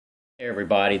Hey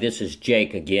everybody, this is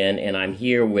Jake again, and I'm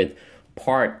here with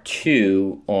part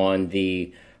 2 on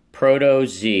the Proto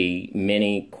Z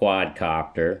mini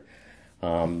quadcopter.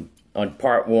 On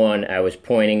part 1, I was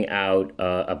pointing out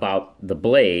about the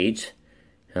blades,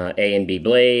 A and B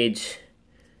blades,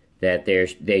 that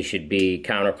they should be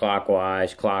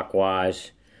counterclockwise,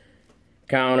 clockwise,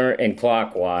 counter and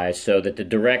clockwise, so that the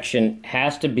direction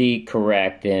has to be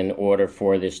correct in order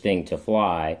for this thing to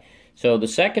fly. So the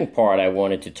second part I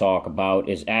wanted to talk about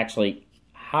is actually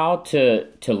how to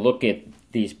look at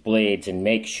these blades and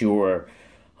make sure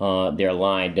they're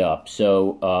lined up.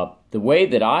 So the way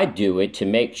that I do it to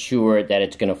make sure that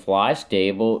it's going to fly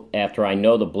stable after I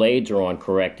know the blades are on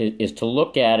correct is to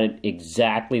look at it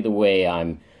exactly the way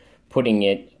I'm putting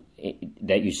it,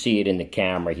 that you see it in the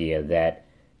camera here, that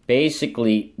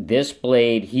basically this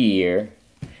blade here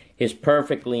is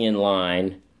perfectly in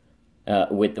line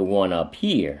with the one up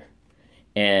here.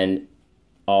 And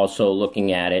also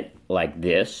looking at it like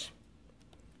this,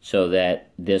 so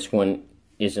that this one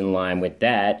is in line with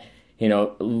that, you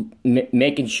know,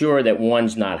 making sure that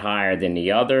one's not higher than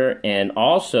the other. And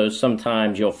also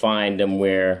sometimes you'll find them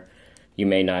where you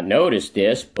may not notice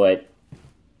this, but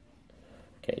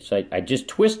okay, so I just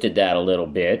twisted that a little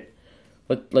bit.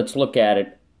 Let's look at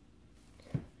it.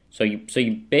 So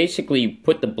you basically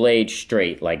put the blade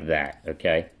straight like that,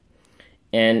 okay?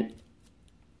 And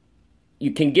you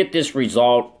can get this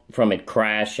result from it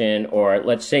crashing, or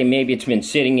let's say maybe it's been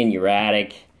sitting in your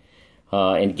attic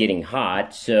and getting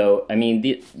hot. So, I mean,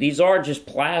 these are just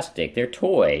plastic. They're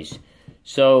toys.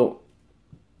 So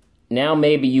now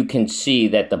maybe you can see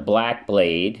that the black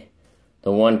blade,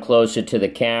 the one closer to the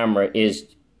camera, is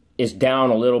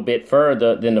down a little bit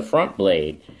further than the front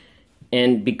blade.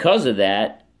 And because of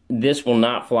that, this will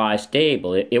not fly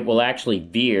stable. It will actually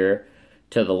veer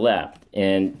to the left.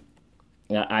 And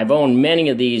I've owned many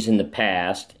of these in the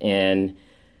past, and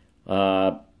you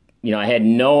know, I had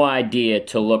no idea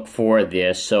to look for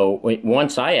this. So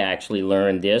once I actually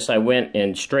learned this, I went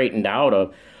and straightened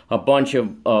out a bunch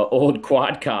of old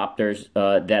quadcopters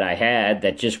that I had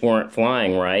that just weren't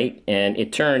flying right, and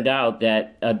it turned out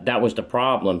that that was the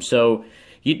problem. So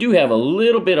you do have a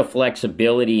little bit of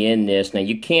flexibility in this. Now,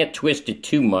 you can't twist it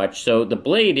too much, so the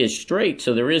blade is straight,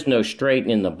 so there is no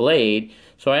straightening the blade.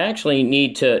 So I actually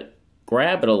need to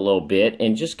grab it a little bit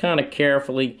and just kind of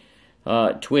carefully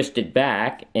twist it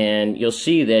back, and you'll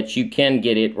see that you can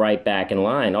get it right back in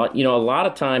line. You know, a lot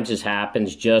of times this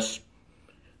happens just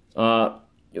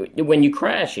when you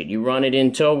crash it. You run it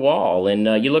into a wall,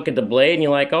 and you look at the blade and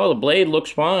you're like, oh, the blade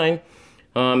looks fine,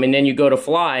 and then you go to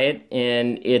fly it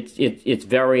and it's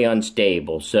very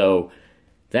unstable. So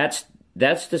that's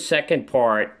the second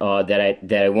part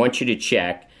that I want you to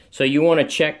check. So you want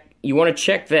to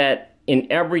check that in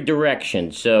every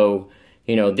direction. So,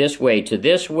 you know, this way to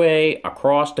this way,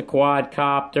 across the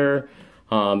quadcopter.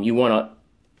 You want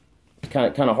to,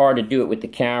 kind of hard to do it with the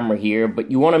camera here,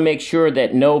 but you want to make sure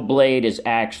that no blade is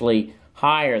actually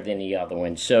higher than the other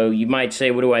one. So you might say,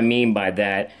 what do I mean by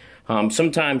that?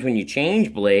 Sometimes when you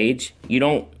change blades, you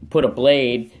don't put a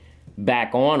blade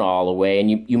back on all the way,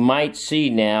 and you might see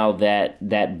now that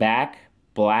that back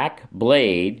black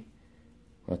blade,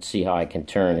 let's see how I can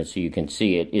turn it so you can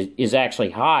see it, is actually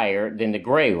higher than the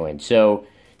gray one. So,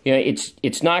 you know,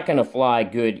 it's not going to fly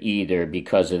good either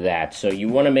because of that. So you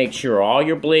want to make sure all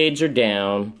your blades are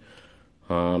down,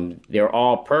 they're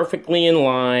all perfectly in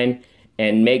line,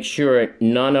 and make sure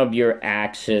none of your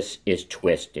axis is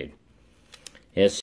twisted. Yes.